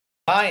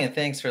Hi, and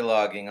thanks for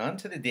logging on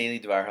to the Daily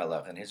DVAR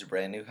Halacha. And here's a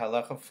brand new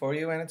halacha for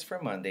you, and it's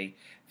for Monday,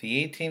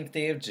 the 18th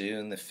day of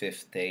June, the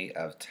 5th day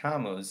of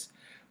Tamuz.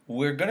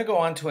 We're going to go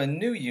on to a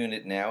new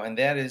unit now, and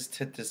that is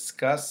to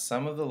discuss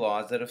some of the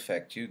laws that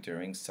affect you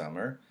during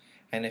summer,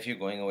 and if you're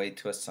going away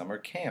to a summer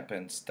camp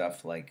and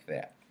stuff like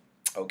that.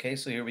 Okay,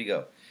 so here we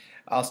go.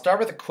 I'll start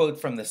with a quote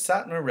from the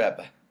Satmar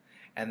Rebbe.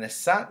 And the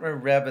Satmar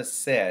Rebbe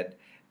said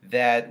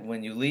that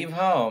when you leave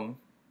home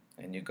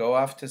and you go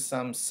off to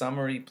some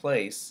summery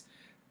place,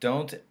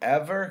 don't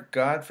ever,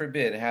 God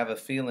forbid, have a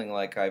feeling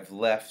like I've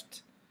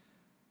left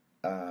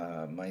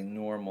my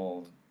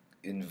normal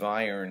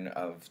environ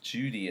of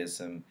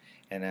Judaism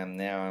and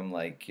I'm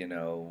like,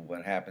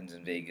 what happens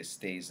in Vegas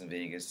stays in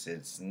Vegas.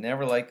 It's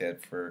never like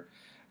that for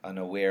an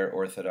aware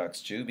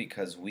Orthodox Jew,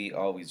 because we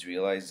always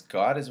realize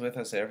God is with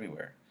us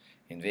everywhere.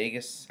 In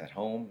Vegas, at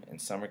home, in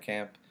summer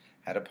camp,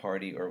 at a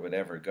party, or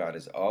whatever, God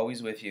is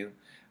always with you.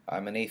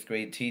 I'm an 8th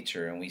grade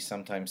teacher, and we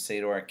sometimes say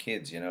to our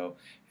kids,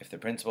 if the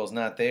principal's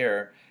not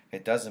there,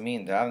 it doesn't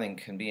mean davening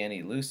can be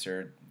any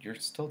looser. You're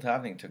still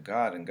davening to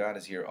God, and God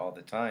is here all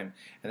the time.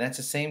 And that's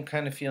the same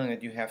kind of feeling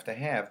that you have to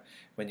have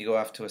when you go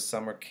off to a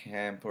summer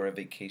camp or a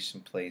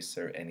vacation place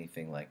or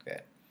anything like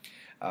that.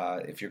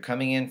 If you're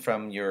coming in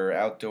from your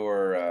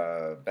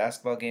outdoor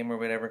basketball game or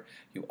whatever,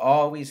 you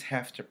always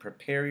have to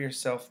prepare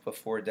yourself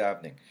before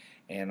davening.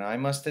 And I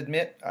must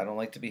admit, I don't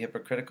like to be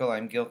hypocritical.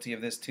 I'm guilty of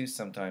this too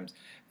sometimes.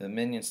 The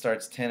minyan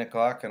starts 10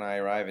 o'clock and I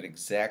arrive at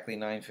exactly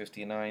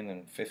 9:59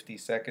 and 50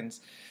 seconds.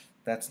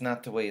 That's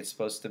not the way it's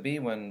supposed to be.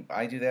 When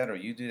I do that, or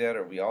you do that,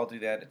 or we all do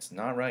that, it's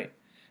not right.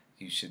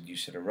 You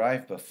should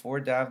arrive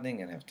before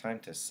davening and have time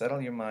to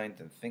settle your mind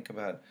and think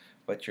about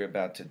what you're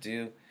about to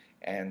do.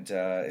 And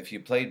if you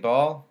played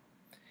ball,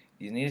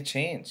 you need a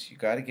change. You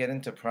got to get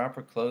into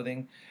proper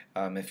clothing.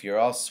 If you're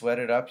all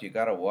sweated up, you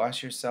got to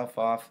wash yourself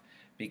off,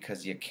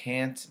 because you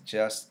can't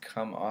just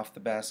come off the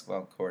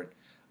basketball court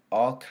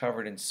all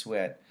covered in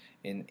sweat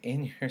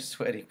in your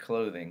sweaty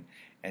clothing,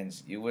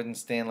 and you wouldn't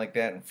stand like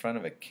that in front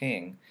of a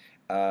king.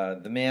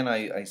 The man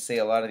I say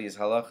a lot of these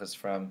halachas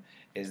from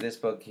is this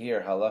book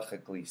here,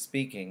 Halachically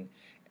Speaking,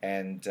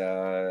 and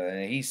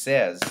he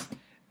says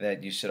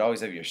that you should always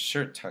have your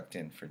shirt tucked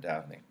in for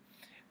davening.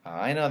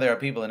 I know there are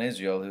people in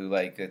Israel who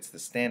it's the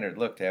standard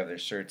look to have their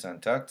shirts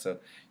untucked, so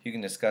you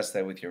can discuss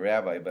that with your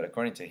rabbi, but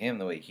according to him,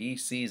 the way he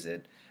sees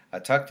it, a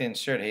tucked in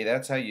shirt, hey,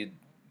 that's how you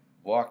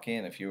walk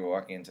in if you were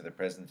walking into the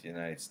President of the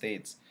United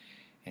States.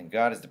 And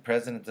God is the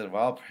President of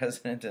all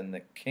presidents and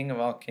the King of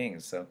all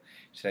kings, so you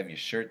should have your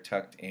shirt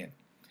tucked in.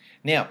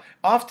 Now,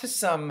 off to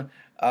some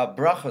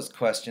brachos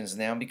questions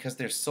now, because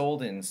they're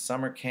sold in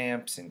summer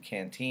camps and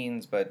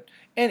canteens, but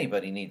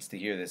anybody needs to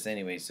hear this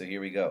anyway, so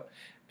here we go.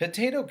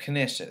 Potato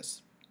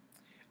knishes.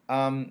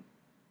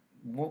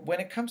 When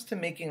it comes to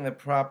making the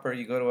proper,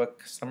 you go to a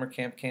summer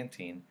camp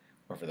canteen,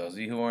 or for those of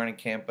you who aren't in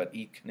camp but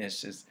eat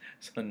knishes,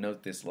 so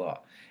note this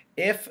law.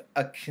 If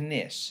a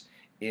knish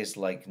is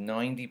like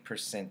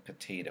 90%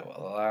 potato,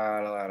 a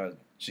lot of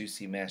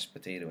juicy mashed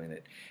potato in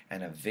it,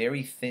 and a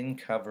very thin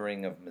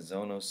covering of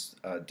mazonos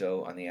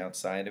dough on the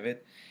outside of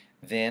it,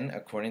 then,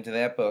 according to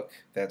that book,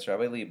 that's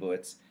Rabbi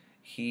Leibowitz,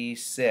 he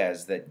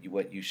says that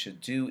what you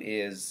should do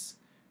is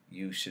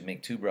you should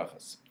make 2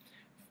 brachas.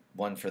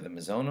 One for the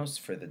mazonos,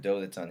 for the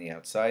dough that's on the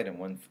outside, and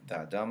one for the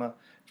adama,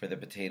 for the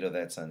potato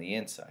that's on the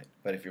inside.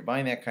 But if you're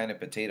buying that kind of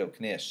potato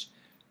knish,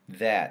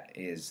 that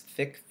is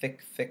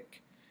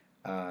thick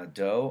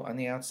dough on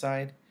the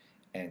outside,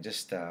 and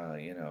just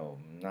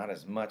not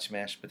as much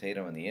mashed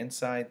potato on the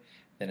inside,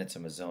 then it's a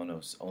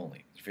mazonos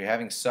only. If you're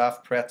having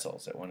soft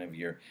pretzels at one of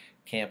your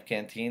camp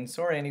canteens,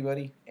 or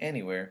anybody,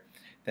 anywhere,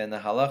 then the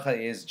halacha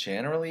is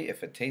generally,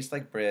 if it tastes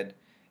like bread,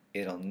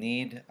 it'll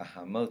need a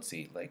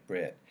hamotzi like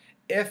bread.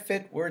 If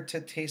it were to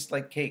taste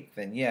like cake,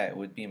 then yeah, it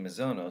would be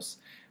mazonos.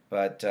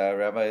 But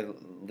Rabbi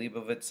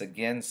Leibowitz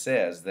again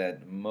says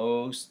that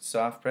most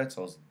soft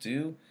pretzels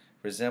do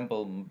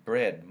resemble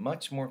bread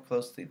much more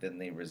closely than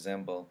they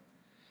resemble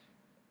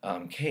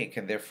cake,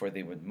 and therefore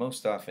they would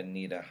most often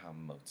need a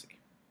hamotzi.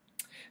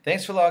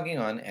 Thanks for logging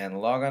on,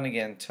 and log on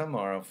again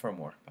tomorrow for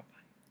more.